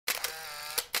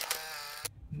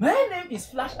My name is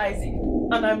Flash Isaac,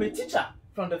 and I'm a teacher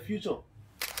from the future.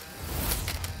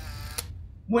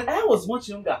 When I was much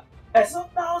younger, I saw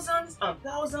thousands and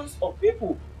thousands of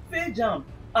people fail Jamb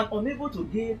and unable to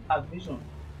gain admission.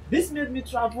 This made me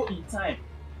travel in time.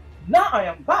 Now I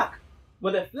am back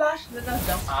with the Flashlearners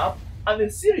Jamb app and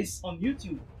a series on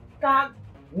YouTube tagged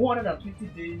 120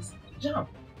 Days to Jamb.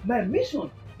 My mission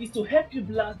is to help you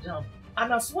blast Jamb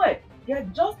and as well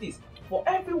get justice for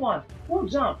everyone who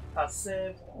Jamb has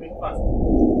served breakfast.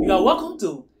 You are welcome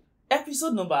to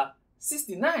episode number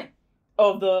 69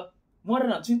 of the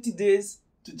 120 Days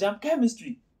to Jamb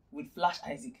Chemistry with Flash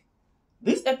Isaac.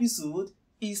 This episode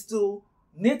is to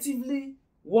natively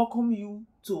welcome you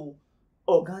to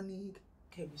organic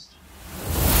chemistry.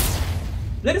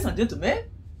 Ladies and gentlemen,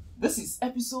 this is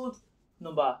episode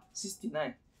number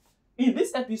 69. In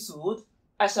this episode,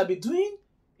 I shall be doing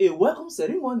a welcome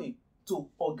ceremony to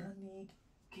organic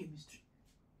chemistry.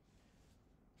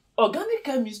 Organic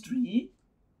chemistry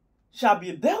shall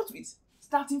be dealt with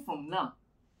starting from now,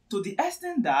 to the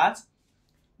extent that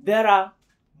there are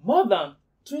more than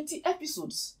 20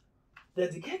 episodes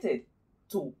dedicated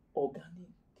to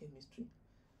organic chemistry.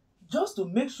 Just to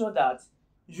make sure that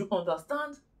you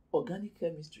understand organic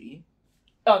chemistry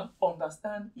and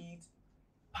understand it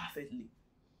perfectly.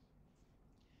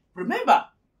 Remember,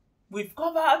 we've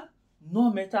covered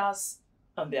non-metals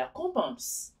and their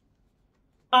compounds.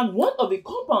 And one of the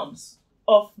compounds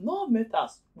of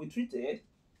non-metals we treated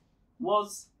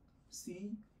was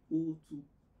CO2,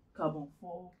 carbon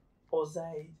 4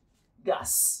 oxide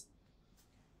gas.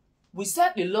 We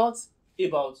said a lot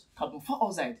about carbon 4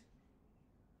 oxide.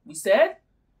 We said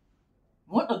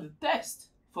one of the tests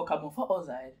for carbon 4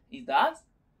 oxide is that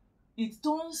it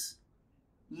turns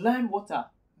lime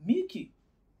water milky.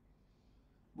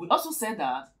 We also said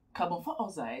that carbon 4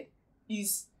 oxide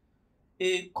is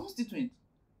a constituent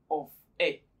of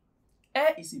air.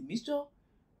 Air is a mixture,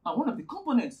 and one of the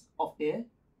components of air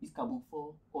is carbon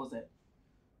 4 oxide.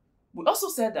 We also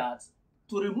said that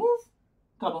to remove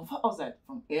carbon 4 oxide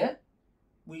from air,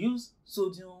 we use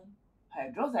sodium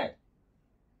hydroxide.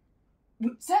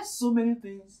 We said so many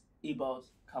things about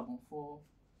carbon 4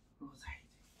 oxide.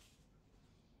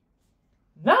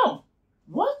 Now,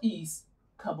 what is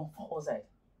carbon 4 oxide?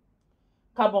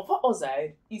 Carbon 4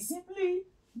 oxide is simply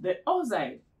the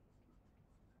oxide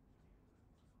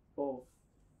of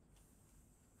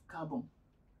carbon,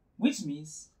 which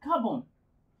means carbon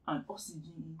and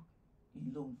oxygen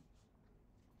alone.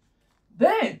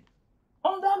 Then,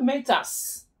 under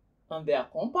metals and their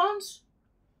compounds,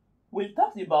 we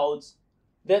talked about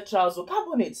the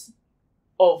triisocarbonate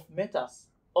of metals,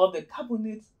 or the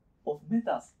carbonate of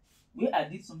metals, where I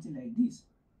did something like this: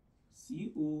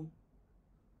 CO3.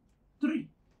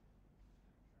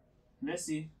 Let's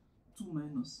say 2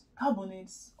 minus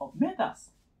carbonates of metals.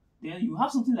 Then you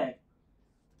have something like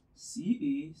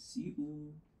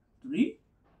CaCO3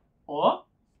 or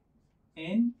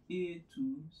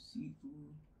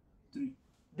Na2CO3.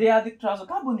 They are the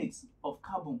triisocarbonates of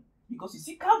carbon, because you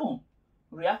see carbon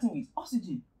reacting with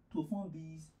oxygen to form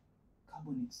these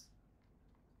carbonates.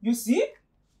 You see,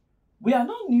 we are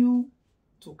not new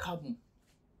to carbon.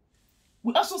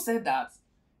 We also said that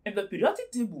in the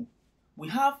periodic table, we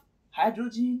have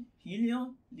hydrogen,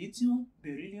 helium, lithium,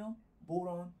 beryllium,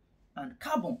 boron, and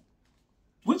carbon,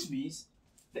 which means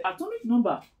the atomic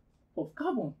number of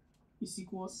carbon is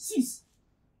equals 6.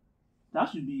 That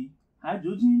should be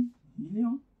hydrogen,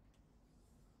 helium,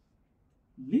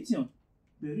 lithium,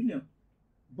 beryllium,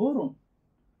 boron,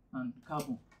 and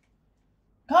carbon.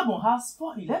 Carbon has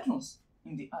 4 electrons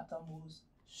in the atom's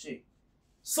shell.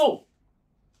 So,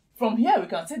 from here we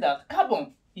can say that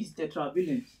carbon is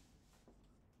tetravalent.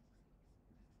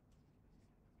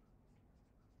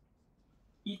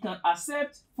 It can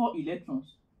accept 4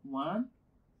 electrons, 1,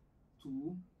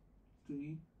 2,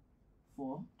 3,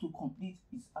 4, to complete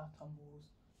its atom's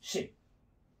shell.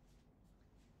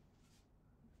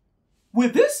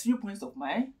 With these few points of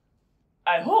mine,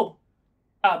 I hope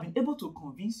I've been able to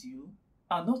convince you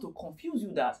and not to confuse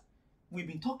you that we've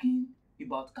been talking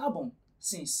about carbon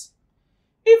since.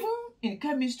 Even in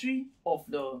chemistry of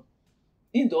the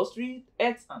industry,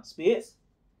 earth and space,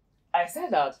 I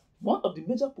said that one of the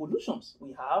major pollutions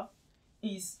we have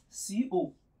is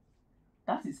CO.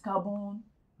 That is carbon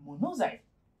monoxide.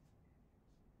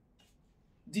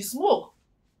 The smoke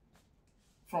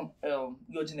from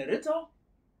your generator,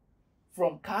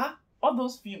 from car, all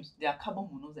those fumes, they are carbon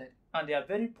monoxide and they are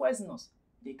very poisonous.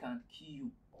 They can kill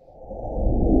you.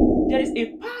 There is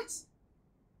a part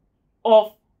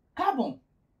of carbon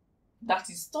that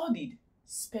is studied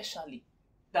specially,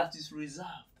 that is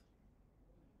reserved.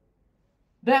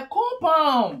 The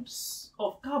compounds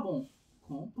of carbon,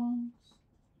 compounds,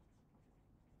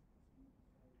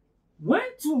 when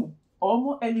two or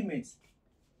more elements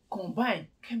combine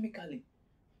chemically,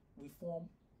 we form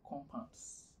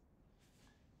compounds.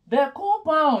 The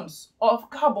compounds of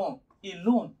carbon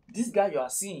alone, this guy you are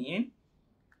seeing,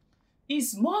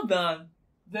 is more than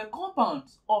the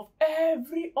compounds of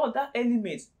every other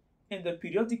element in the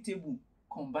periodic table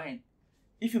combined.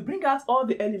 If you bring out all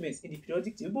the elements in the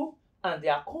periodic table and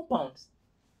their compounds,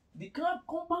 the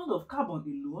compound of carbon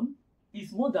alone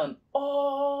is more than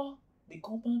all the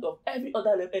compound of every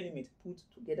other element put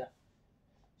together.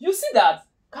 You see that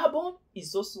carbon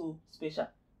is also special.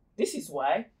 This is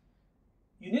why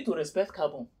you need to respect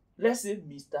carbon. Let's say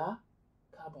Mr.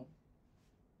 Carbon.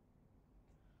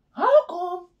 How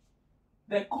come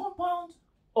the compound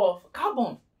of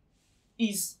carbon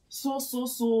is so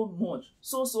much,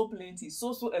 so plenty,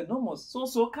 so enormous,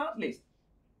 so countless?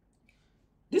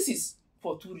 This is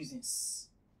for two reasons.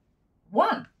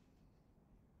 One,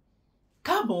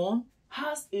 carbon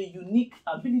has a unique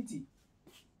ability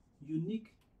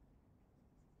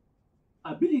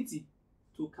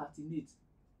to catenate.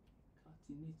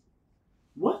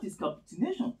 What is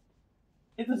catenation?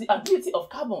 It is the ability of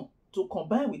carbon to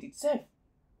combine with itself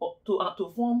or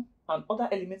to form another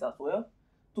element as well,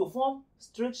 to form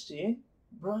straight chain,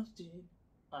 branch chain,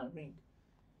 and ring.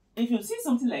 If you see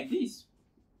something like this,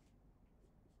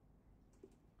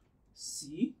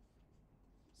 C,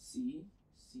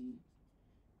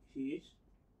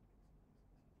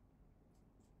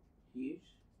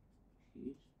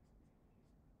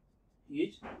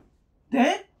 H,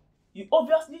 then you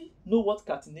obviously know what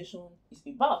catenation is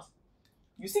about.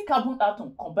 You see carbon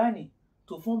atom combining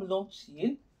to form long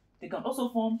chain. They can also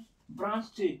form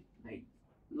branch chain, like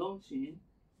long chain,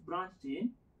 branch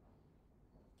chain.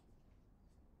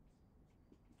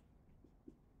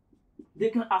 They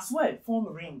can as well form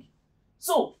ring.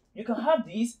 So you can have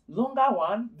this longer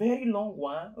one, very long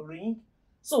one, ring.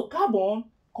 So carbon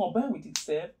combine with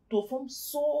itself to form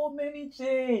so many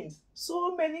chains,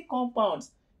 so many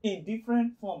compounds in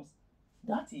different forms.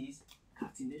 That is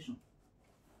catenation.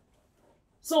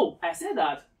 So I said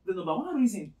that the number one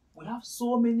reason we have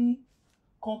so many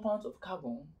compounds of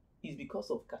carbon is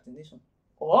because of catenation.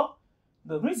 Or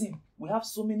the reason we have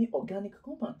so many organic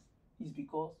compounds is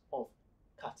because of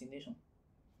catenation.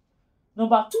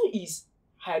 Number two is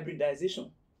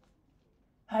hybridization.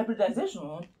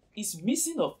 Hybridization is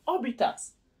mixing of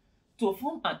orbitals to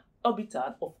form an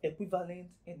orbital of equivalent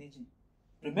energy.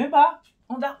 Remember,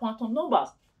 under quantum numbers,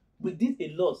 we did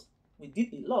a lot,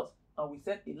 and we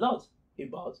said a lot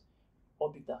about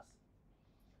orbitals.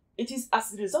 It is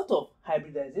as a result of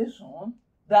hybridization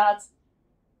that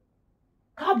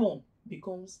carbon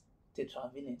becomes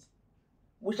tetravalent.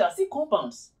 We shall see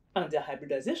compounds and their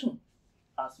hybridization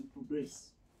as we progress.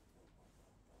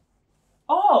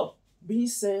 All being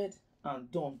said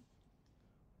and done,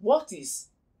 what is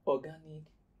organic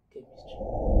chemistry?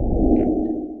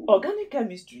 Organic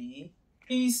chemistry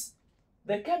is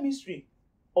the chemistry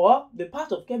or the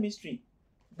part of chemistry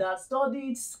that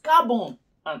studies carbon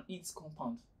and its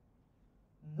compound.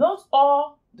 Not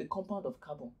all the compound of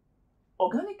carbon.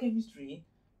 Organic chemistry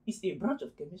is a branch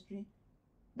of chemistry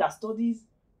that studies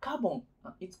carbon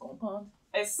and its compound,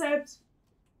 except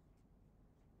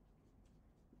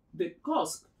the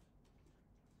husk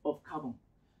of carbon.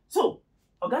 So,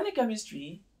 organic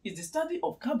chemistry is the study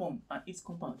of carbon and its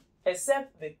compound,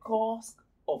 except the husk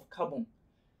of carbon.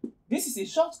 This is a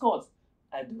shortcut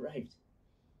I derived.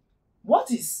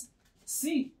 What is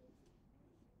C?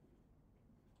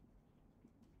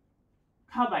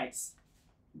 Carbides.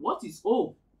 What is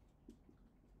O?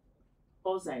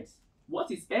 Oxides.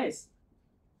 What is S?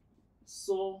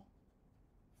 Sulfides.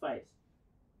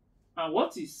 And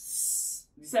what is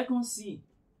the second C?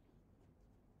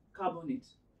 Carbonate.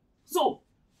 So,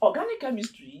 organic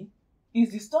chemistry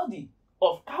is the study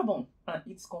of carbon and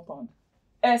its compound,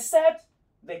 except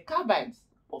the carbides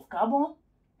of carbon,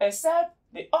 except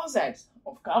the oxides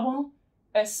of carbon,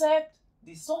 except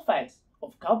the sulfides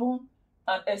of carbon,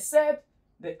 and except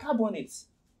the carbonates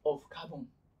of carbon.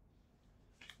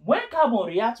 When carbon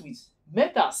reacts with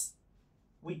metals,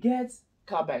 we get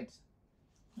carbides.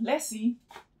 Let's see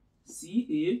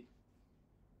Ca,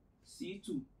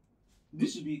 C2.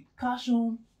 This should be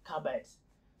calcium carbides.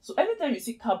 So anytime you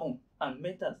see carbon and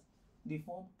metals, they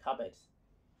form carbides.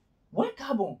 When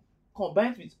carbon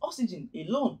combines with oxygen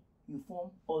alone, you form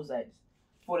oxides.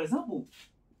 For example,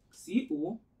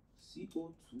 CO,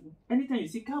 CO2. Anytime you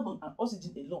see carbon and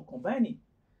oxygen alone combining,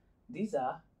 these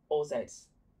are oxides.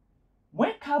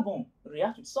 When carbon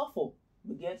reacts with sulfur,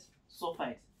 we get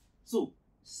sulfides. So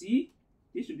C,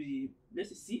 This should be, let's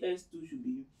say CS2 should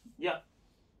be, yeah,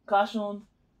 carbon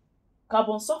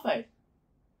sulfide.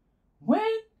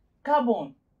 When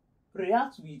carbon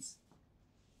reacts with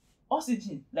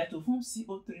oxygen, like to form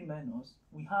CO3 minus,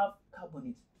 we have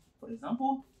carbonate. For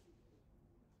example,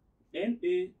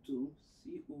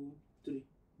 Na2CO3.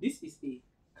 This is a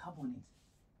carbonate.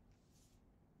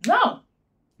 Now,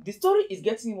 the story is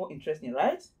getting more interesting,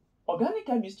 right? Organic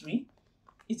chemistry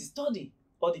is the study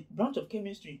or the branch of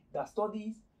chemistry that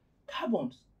studies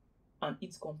carbons and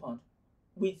its compound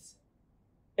with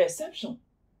exception.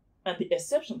 And the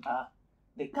exception are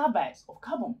the carbides of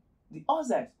carbon, the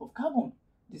oxides of carbon,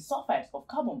 the sulfides of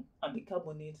carbon, and the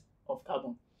carbonate of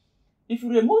carbon. If you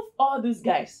remove all these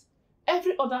guys,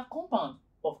 every other compound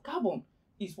of carbon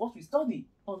is what we study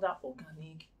under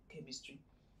organic chemistry.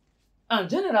 And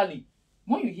generally,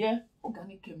 when you hear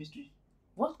organic chemistry,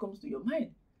 what comes to your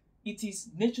mind? It is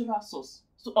natural source.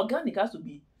 So organic has to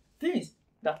be things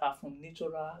that are from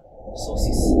natural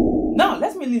sources. Now,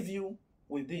 let me leave you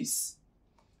with this.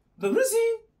 The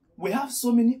reason we have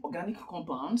so many organic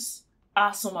compounds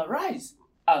are summarized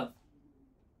as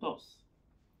thus.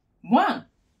 1.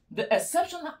 The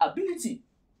exceptional ability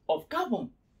of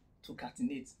carbon to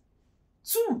catenate.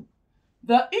 2.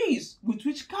 The ease with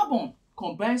which carbon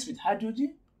combines with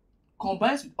hydrogen,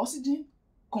 combines with oxygen,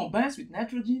 combines with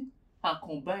nitrogen, and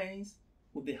combines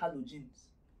with the halogens.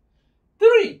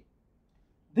 3.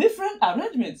 Different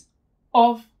arrangements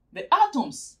of the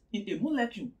atoms in a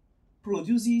molecule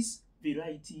produces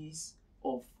varieties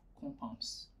of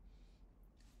compounds.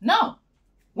 Now,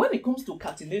 when it comes to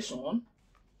catenation,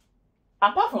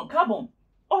 apart from carbon,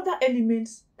 other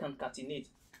elements can catenate.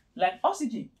 Like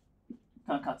oxygen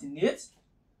can catenate,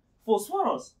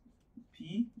 phosphorus,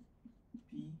 P,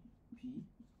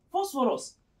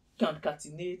 phosphorus can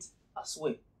catenate as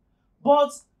well.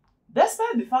 But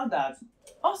despite the fact that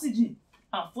oxygen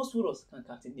and phosphorus can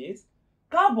catenate,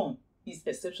 carbon is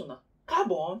exceptional.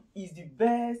 Carbon is the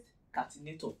best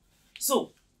catenator.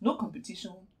 So, no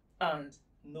competition and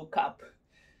no cap.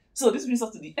 So, this brings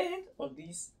us to the end of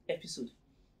this episode.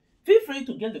 Feel free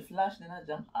to get the Flashlearners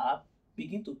Jamb app,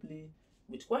 begin to play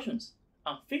with questions,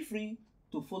 and feel free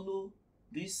to follow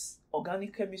this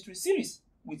organic chemistry series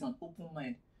with an open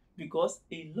mind, because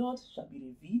a lot shall be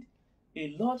revealed,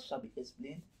 a lot shall be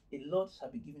explained, a lot shall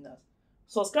be given us.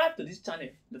 Subscribe to this channel,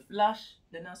 the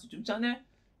Flashlearners YouTube channel,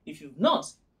 if you've not.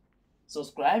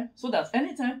 Subscribe so that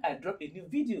anytime I drop a new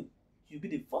video, you'll be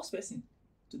the first person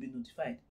to be notified.